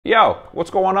Yo,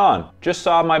 what's going on? Just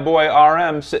saw my boy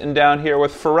RM sitting down here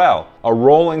with Pharrell, a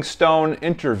Rolling Stone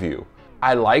interview.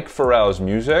 I like Pharrell's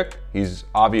music. He's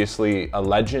obviously a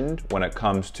legend when it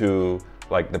comes to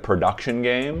like the production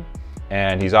game.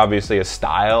 And he's obviously a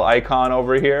style icon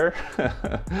over here,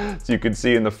 as you can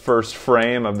see in the first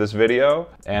frame of this video.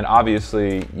 And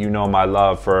obviously, you know my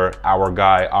love for our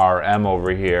guy RM over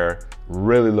here.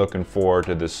 Really looking forward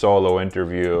to this solo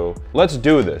interview. Let's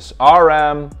do this.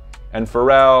 RM and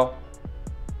Pharrell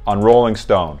on Rolling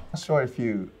Stone. I'm not sure if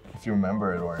you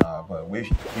remember it or not, but we've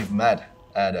met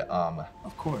at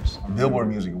of course, Billboard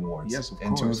Music Awards. Yes, of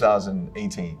in course.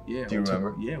 2018. Yeah, do you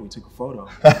remember? Yeah, we took a photo.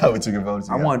 We took a photo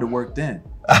together. I wanted to work then.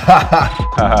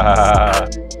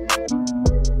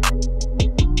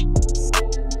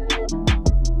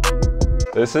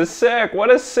 This is sick.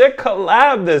 What a sick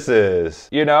collab this is.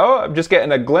 You know, I'm just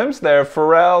getting a glimpse there.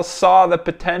 Pharrell saw the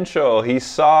potential. He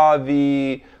saw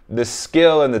the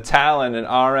skill and the talent in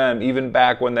RM even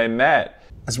back when they met.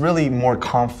 It's really more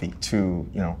comfy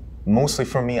to, mostly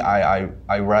for me,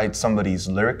 I write somebody's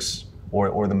lyrics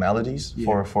or the melodies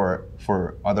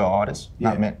for other artists,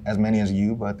 not as many as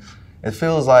you, but it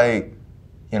feels like,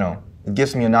 it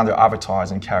gives me another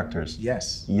avatars and characters.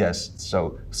 Yes. Yes.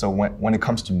 So when it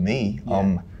comes to me,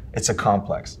 it's a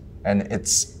complex, and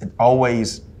it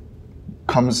always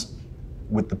comes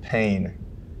with the pain,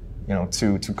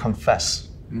 to confess.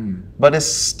 But it's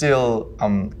still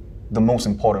the most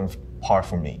important part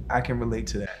for me. I can relate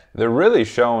to that. They're really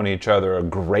showing each other a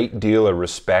great deal of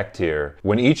respect here.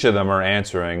 When each of them are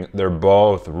answering, they're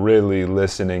both really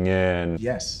listening in.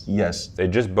 Yes. Yes. They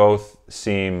just both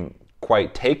seem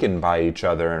quite taken by each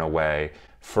other in a way.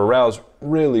 Pharrell's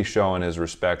really showing his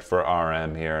respect for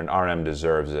RM here, and RM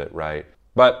deserves it, right?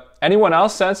 But anyone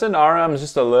else sensing RM is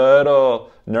just a little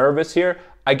nervous here?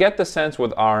 I get the sense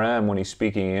with RM when he's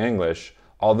speaking English,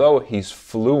 although he's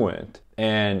fluent,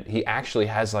 and he actually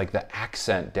has like the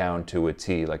accent down to a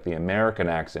T, like the American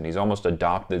accent. He's almost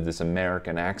adopted this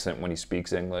American accent when he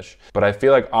speaks English. But I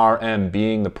feel like RM,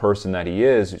 being the person that he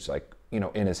is, he's like,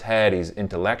 in his head, he's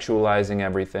intellectualizing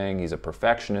everything. He's a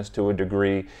perfectionist to a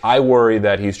degree. I worry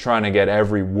that he's trying to get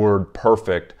every word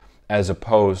perfect as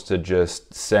opposed to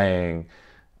just saying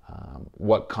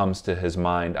what comes to his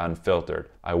mind unfiltered.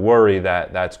 I worry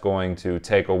that that's going to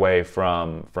take away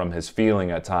from his feeling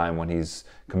at time when he's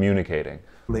communicating.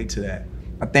 Relate to that.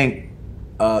 I think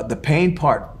the pain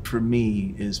part for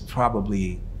me is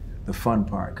probably the fun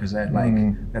part, because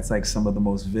that's like some of the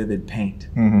most vivid paint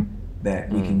that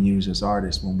we can use as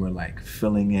artists when we're like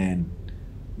filling in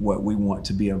what we want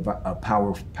to be a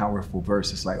powerful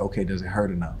verse. It's like, okay, does it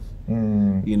hurt enough?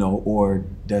 Or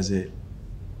does it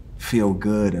feel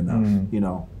good enough?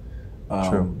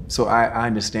 True. So I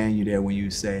understand you there when you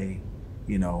say,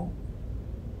 you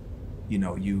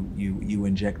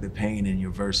inject the pain in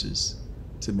your verses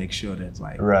to make sure that it's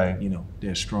like,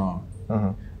 they're strong.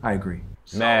 I agree.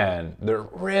 Man, they're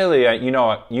really, I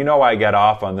get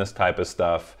off on this type of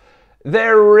stuff.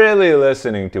 They're really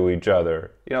listening to each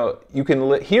other. You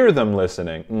can hear them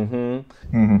listening.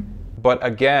 But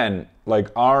again, like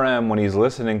RM, when he's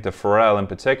listening to Pharrell in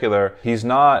particular, he's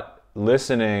not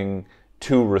listening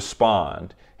to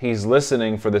respond. He's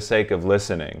listening for the sake of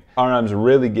listening. RM's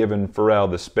really given Pharrell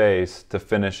the space to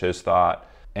finish his thought,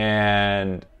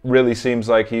 and really seems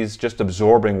like he's just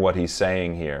absorbing what he's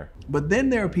saying here. But then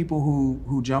there are people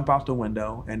who jump out the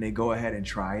window and they go ahead and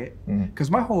try it.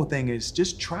 Because my whole thing is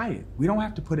just try it. We don't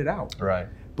have to put it out. Right.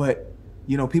 But,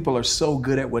 people are so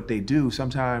good at what they do,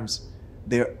 sometimes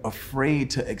they're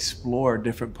afraid to explore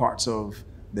different parts of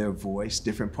their voice,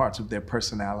 different parts of their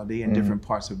personality, and different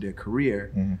parts of their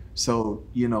career. So,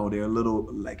 they're a little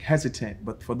like hesitant.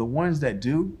 But for the ones that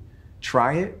do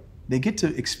try it, they get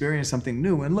to experience something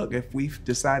new. And look, if we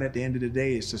decide at the end of the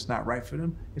day it's just not right for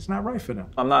them, it's not right for them.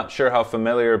 I'm not sure how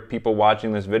familiar people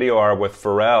watching this video are with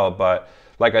Pharrell, but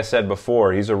like I said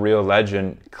before, he's a real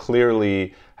legend,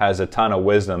 clearly has a ton of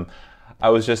wisdom. I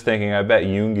was just thinking, I bet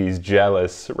Yoongi's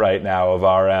jealous right now of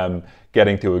RM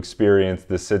getting to experience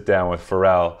the sit down with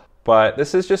Pharrell. But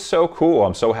this is just so cool.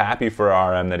 I'm so happy for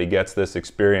RM that he gets this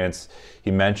experience.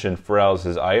 He mentioned Pharrell's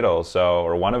his idol,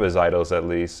 or one of his idols at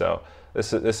least, so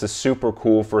this is super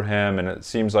cool for him, and it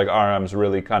seems like RM's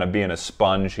really kind of being a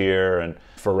sponge here, and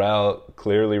Pharrell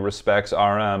clearly respects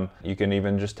RM. You can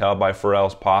even just tell by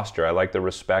Pharrell's posture. I like the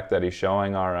respect that he's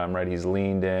showing RM, right? He's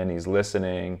leaned in, he's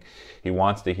listening, he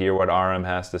wants to hear what RM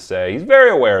has to say. He's very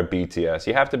aware of BTS.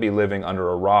 You have to be living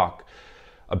under a rock,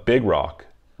 a big rock,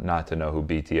 not to know who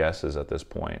BTS is at this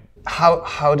point.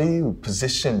 How do you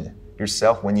position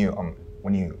yourself when you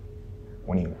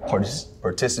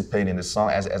participate in the song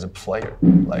as a player?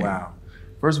 Wow.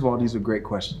 First of all, these are great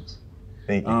questions.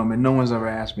 Thank you. And no one's ever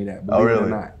asked me that, believe it really? or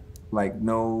not. Like,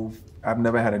 no, I've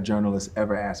never had a journalist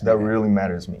ever ask me That that. really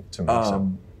matters to me.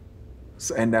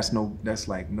 So, and that's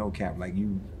like no cap. Like,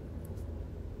 you,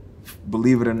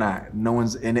 believe it or not, no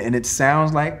one's, and it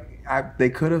sounds like they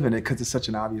could have, and because it's such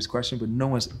an obvious question, but no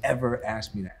one's ever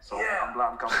asked me that. So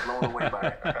I'm blown away by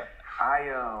it.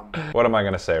 What am I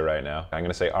gonna say right now? I'm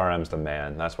gonna say RM's the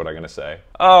man. That's what I'm gonna say.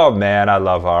 Oh man, I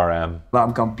love RM.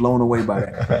 I'm blown away by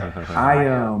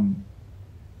that.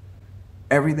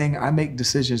 Everything, I make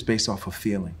decisions based off of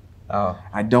feeling.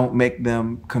 I don't make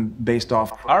them based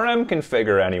off. RM can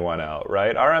figure anyone out,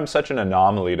 right? RM's such an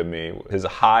anomaly to me. His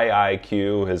high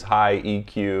IQ, his high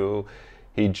EQ,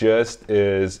 he just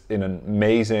is an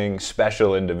amazing,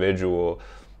 special individual.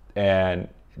 And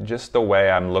just the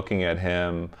way I'm looking at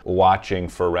him, watching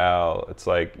Pharrell, it's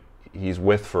like he's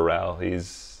with Pharrell.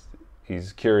 He's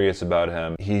curious about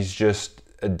him. He's just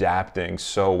adapting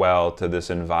so well to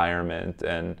this environment,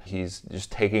 and he's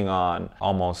just taking on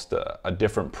almost a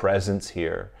different presence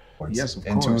here. Yes, of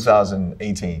in course.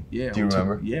 2018. Yeah, do you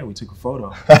remember? We took a photo.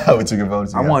 We took a photo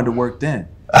together. I wanted to work then.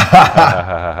 But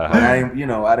I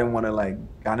didn't want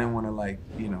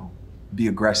to be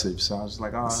aggressive. So I was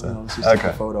like, let's just take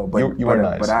a photo. But you were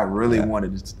nice. But I really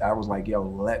wanted to. I was like, yo,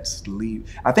 let's leave.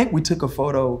 I think we took a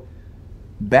photo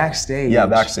backstage. Yeah,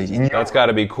 backstage. That's got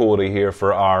to be cool to hear for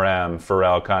RM.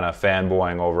 Pharrell kind of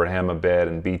fanboying over him a bit,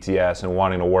 and BTS, and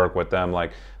wanting to work with them.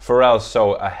 Like, Pharrell's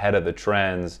so ahead of the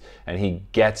trends, and he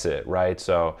gets it, right?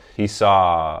 So he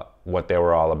saw what they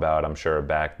were all about, I'm sure,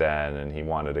 back then, and he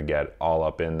wanted to get all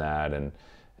up in that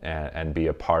and be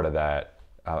a part of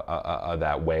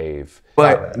that wave.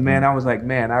 But man, I was like,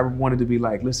 I wanted to be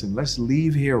like, listen, let's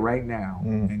leave here right now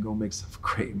and go make some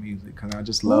great music, because I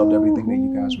just loved everything that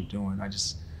you guys were doing.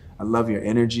 I love your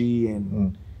energy,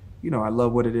 and I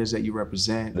love what it is that you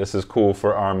represent. This is cool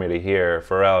for Army to hear.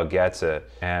 Pharrell gets it.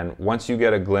 And once you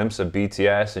get a glimpse of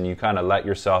BTS and you kind of let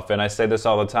yourself in, I say this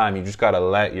all the time, you just got to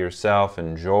let yourself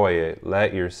enjoy it.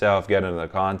 Let yourself get into the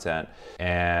content.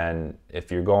 And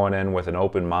if you're going in with an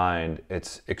open mind,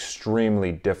 it's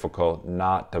extremely difficult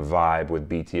not to vibe with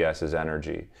BTS's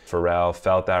energy. Pharrell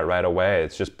felt that right away.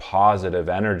 It's just positive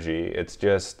energy. It's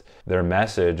just, their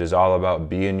message is all about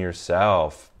being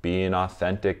yourself, being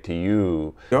authentic to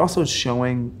you. They're also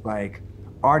showing like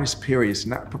artist periods,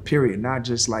 not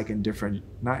just like in different,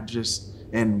 not just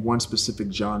in one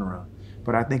specific genre,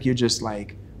 but I think you're just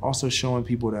like also showing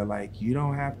people that like you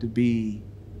don't have to be,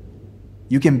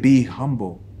 you can be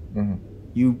humble.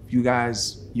 You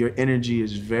guys, your energy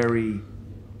is very,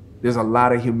 there's a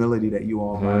lot of humility that you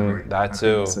all have. That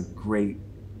too. It's a great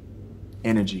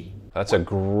energy. That's a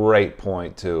great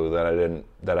point too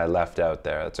that I left out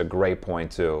there. That's a great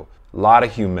point too. A lot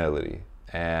of humility,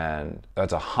 and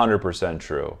that's 100%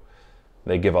 true.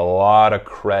 They give a lot of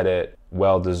credit,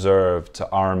 well deserved, to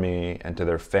Army and to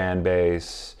their fan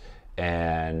base,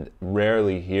 and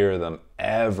rarely hear them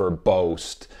ever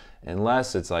boast,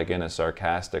 unless it's like in a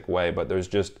sarcastic way. But there's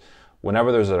just,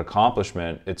 whenever there's an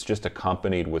accomplishment, it's just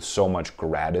accompanied with so much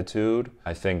gratitude.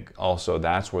 I think also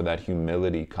that's where that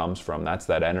humility comes from. That's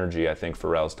that energy I think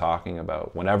Pharrell's talking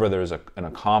about. Whenever there's an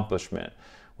accomplishment,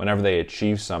 whenever they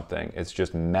achieve something, it's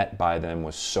just met by them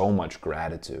with so much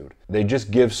gratitude. They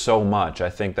just give so much. I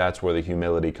think that's where the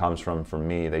humility comes from for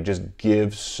me. They just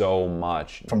give so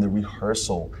much. From the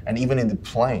rehearsal and even in the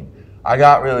plane, I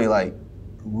got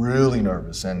really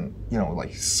nervous and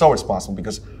like so responsible,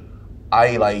 because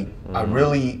I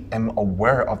really am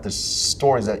aware of the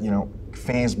stories that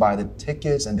fans buy the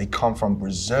tickets and they come from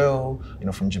Brazil,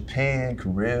 from Japan,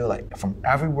 Korea, like from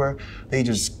everywhere. They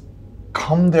just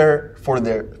come there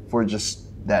for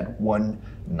just that one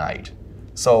night.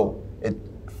 So it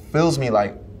feels me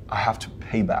like I have to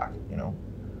pay back.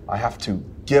 I have to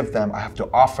give them, I have to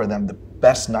offer them the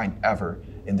best night ever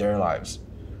in their lives.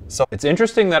 So it's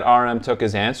interesting that RM took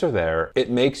his answer there. It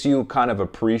makes you kind of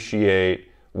appreciate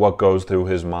what goes through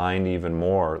his mind even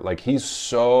more. Like, he's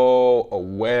so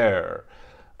aware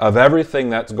of everything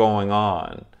that's going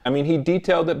on. I mean, he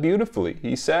detailed it beautifully.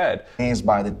 He said, fans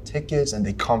buy the tickets and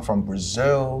they come from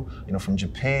Brazil, from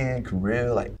Japan,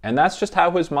 Korea, and that's just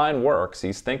how his mind works.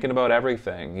 He's thinking about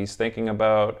everything. He's thinking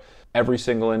about every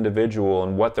single individual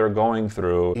and what they're going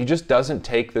through. He just doesn't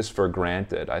take this for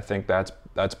granted. I think that's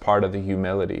part of the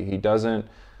humility. He doesn't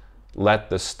let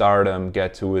the stardom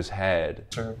get to his head.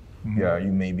 Sure. Yeah,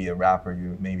 you may be a rapper,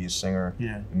 you may be a singer,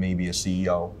 you may be a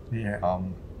CEO,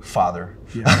 father,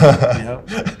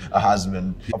 a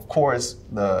husband. Of course,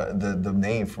 the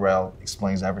name Pharrell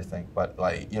explains everything, but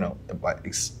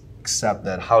except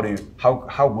that,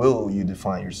 how will you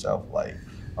define yourself?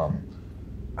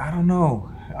 I don't know.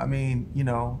 I mean, you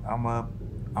know, I'm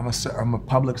a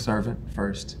public servant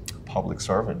first. Public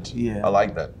servant. Yeah. I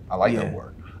like that. I like Yeah. that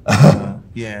word.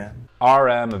 Yeah.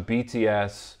 RM of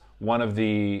BTS, one of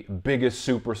the biggest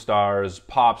superstars,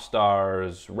 pop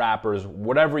stars, rappers,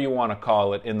 whatever you want to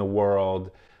call it in the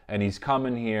world. And he's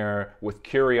coming here with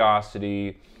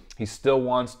curiosity. He still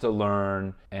wants to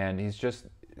learn, and he's just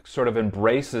sort of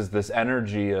embraces this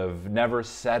energy of never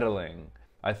settling.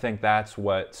 I think that's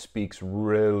what speaks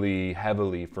really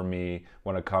heavily for me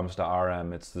when it comes to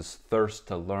RM. It's this thirst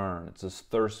to learn. It's this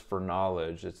thirst for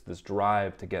knowledge. It's this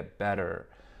drive to get better,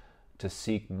 to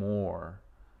seek more.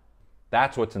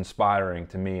 That's what's inspiring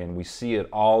to me, and we see it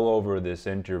all over this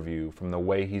interview, from the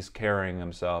way he's carrying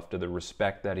himself to the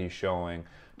respect that he's showing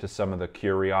to some of the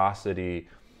curiosity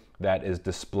that is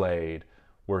displayed.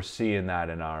 We're seeing that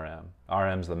in RM.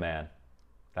 RM's the man.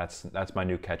 That's my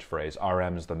new catchphrase.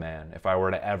 RM's the man. If I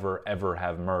were to ever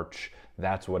have merch,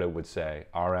 that's what it would say.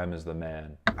 RM is the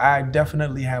man. I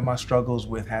definitely have my struggles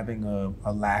with having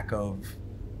a lack of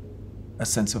a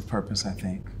sense of purpose, I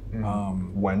think.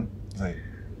 When? Like,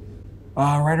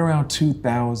 Right around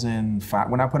 2005,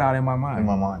 when I put out In My Mind. In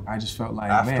My Mind. I just felt like,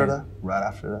 after man, that? Right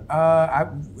after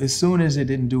that? as soon as it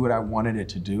didn't do what I wanted it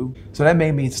to do. So that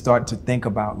made me start to think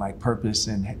about like purpose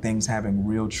and things having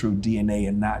real true DNA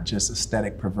and not just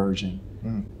aesthetic perversion,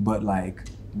 but like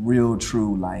real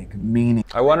true like meaning.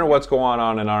 I wonder what's going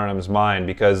on in RM's mind,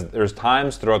 because there's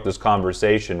times throughout this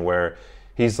conversation where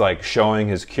he's like showing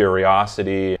his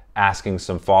curiosity, asking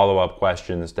some follow-up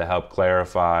questions to help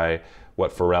clarify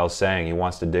what Pharrell's saying. He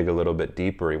wants to dig a little bit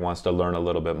deeper. He wants to learn a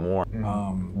little bit more.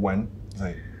 When?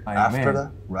 Like, man. after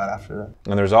that? Right after that?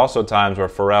 And there's also times where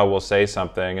Pharrell will say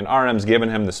something and RM's giving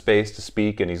him the space to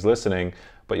speak and he's listening,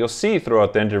 but you'll see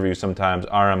throughout the interview sometimes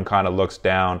RM kind of looks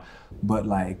down. But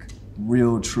like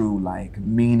real true like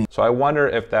meaning. So I wonder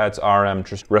if that's RM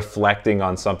just reflecting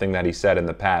on something that he said in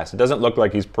the past. It doesn't look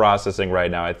like he's processing right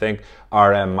now. I think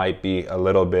RM might be a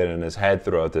little bit in his head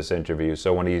throughout this interview.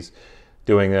 So when he's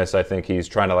doing this, I think he's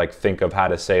trying to like think of how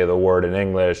to say the word in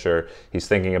English, or he's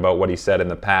thinking about what he said in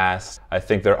the past. I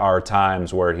think there are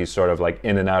times where he's sort of like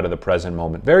in and out of the present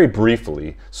moment, very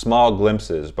briefly, small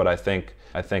glimpses, but I think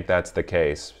that's the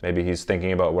case. Maybe he's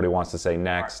thinking about what he wants to say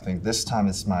next. I think this time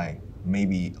it's my,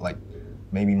 maybe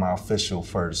my official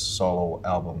first solo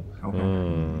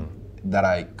album that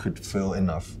I could feel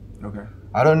enough. Okay.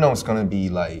 I don't know it's gonna be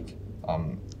like,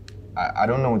 I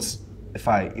don't know if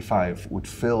I would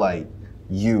feel like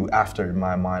you after In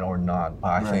My Mind or not, but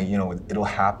I think, you know, it'll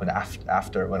happen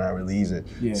after when I release it.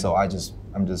 Yeah. So I'm just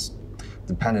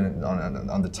dependent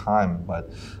on the time, but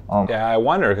Yeah, I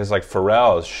wonder, because like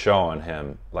Pharrell is showing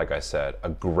him, like I said, a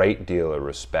great deal of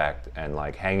respect and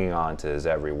like hanging on to his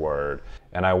every word.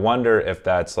 And I wonder if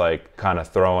that's like kind of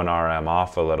throwing RM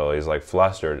off a little. He's like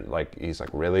flustered, like he's like,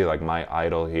 really, like my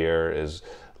idol here is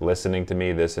listening to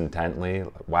me this intently.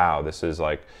 Wow, this is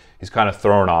like, he's kind of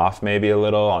thrown off maybe a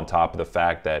little, on top of the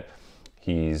fact that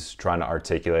he's trying to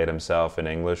articulate himself in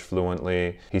English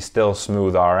fluently. He's still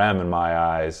smooth RM in my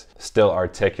eyes, still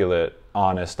articulate,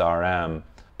 honest RM,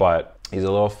 but he's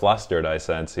a little flustered, I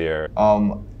sense here.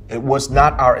 it was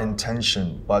not our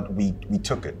intention, but we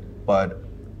took it. But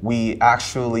we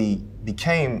actually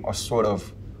became a sort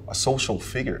of a social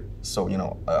figure. So, you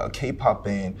know, a K-pop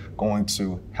band going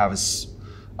to have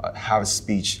a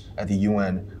speech at the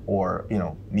UN, or, you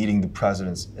know, meeting the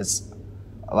presidents. It's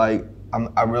like,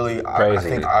 I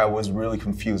think I was really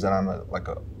confused that I'm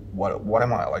what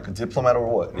am I, like a diplomat or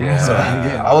what? Yeah. So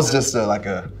I was just like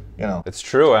a, you know. It's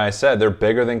true, and I said they're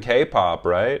bigger than K-pop,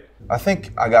 right? I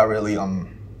think I got really, I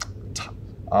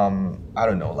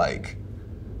don't know, like,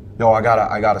 yo, I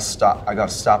gotta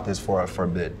stop this for a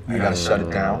bit. I gotta shut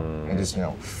it down and just, you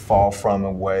know, fall from it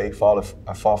away,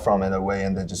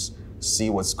 and then just see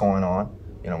what's going on.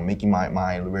 You know, making my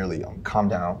mind really calm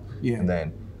down. Yeah. And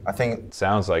then I think It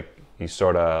sounds like he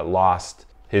sort of lost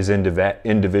his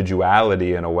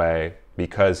individuality in a way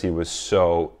because he was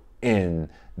so in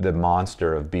the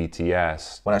monster of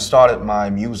BTS. when I started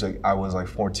my music, I was like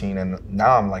 14, and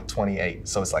now I'm like 28.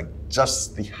 So it's like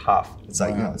just the half. It's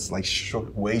like, you know, it's like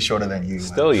way shorter than you.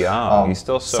 Still young. He's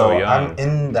still so young. I'm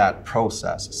in that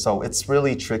process. So it's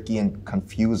really tricky and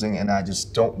confusing, and I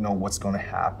just don't know what's going to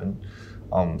happen.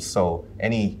 So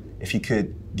if you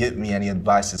could give me any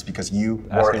advice, it's because you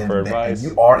are in the band.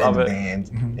 You are in the band,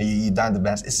 and you've done the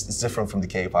band. It's different from the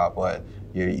K-pop, but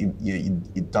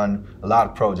you've done a lot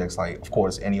of projects, like, of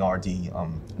course, NERD,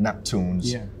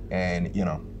 Neptunes, and, you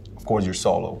know, of course, your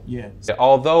solo. Yeah.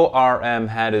 Although RM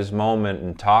had his moment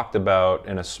and talked about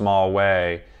in a small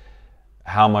way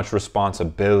how much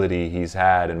responsibility he's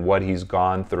had and what he's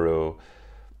gone through,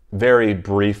 very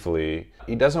briefly,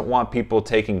 He doesn't want people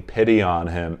taking pity on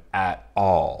him at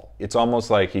all. It's almost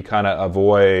like he kind of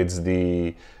avoids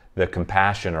the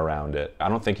compassion around it. I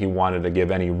don't think he wanted to give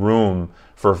any room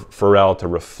for Pharrell to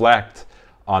reflect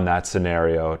on that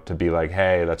scenario, to be like,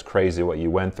 hey, that's crazy what you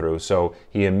went through. So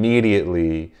he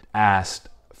immediately asked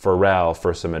Pharrell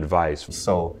for some advice.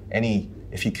 So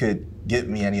if you could give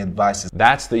me any advice.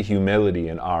 That's the humility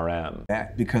in RM.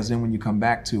 Because then when you come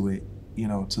back to it, you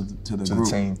know, to the group,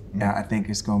 the team. Yeah, I think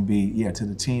it's going to be, to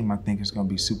the team, I think it's going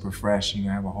to be super fresh. You're going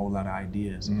to have a whole lot of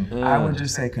ideas. I would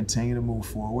just say continue to move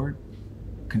forward,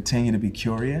 continue to be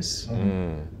curious,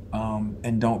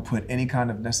 and don't put any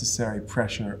kind of necessary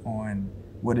pressure on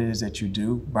what it is that you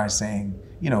do by saying,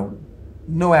 you know,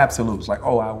 no absolutes, like,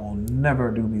 oh, I will never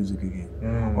do music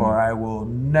again, or I will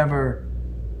never,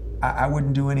 I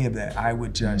wouldn't do any of that. I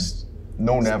would just...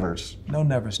 No nevers. No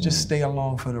nevers. Just stay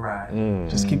along for the ride.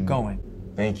 Just keep going.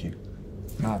 Thank you.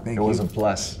 No, thank you. It was a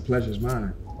bless. The pleasure's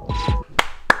mine.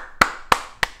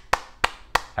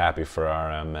 Happy for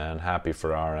RM, man. Happy for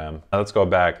RM. Let's go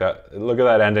back. Look at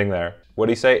that ending there. What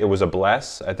did he say? It was a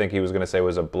bless? I think he was going to say it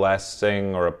was a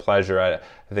blessing or a pleasure. I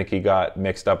think he got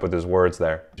mixed up with his words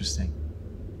there. Interesting.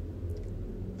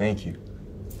 Thank you.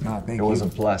 No, thank you. It was a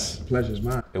bless. The pleasure's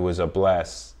mine. It was a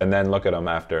bless. And then look at him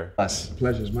after. Bless. The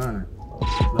pleasure's mine.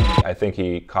 I think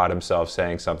he caught himself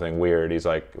saying something weird. He's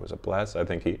like, it was a bless? I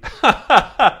think he...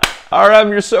 RM,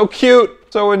 you're so cute,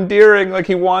 so endearing. Like,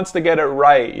 he wants to get it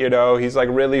right, you know? He's like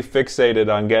really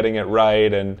fixated on getting it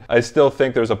right. And I still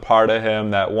think there's a part of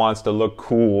him that wants to look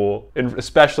cool,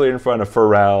 especially in front of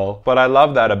Pharrell. But I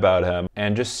love that about him.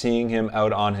 And just seeing him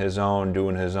out on his own,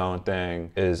 doing his own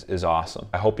thing is awesome.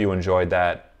 I hope you enjoyed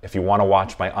that. If you want to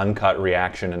watch my uncut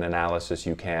reaction and analysis,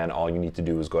 you can. All you need to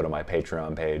do is go to my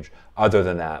Patreon page. Other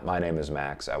than that, my name is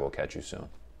Max. I will catch you soon.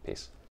 Peace.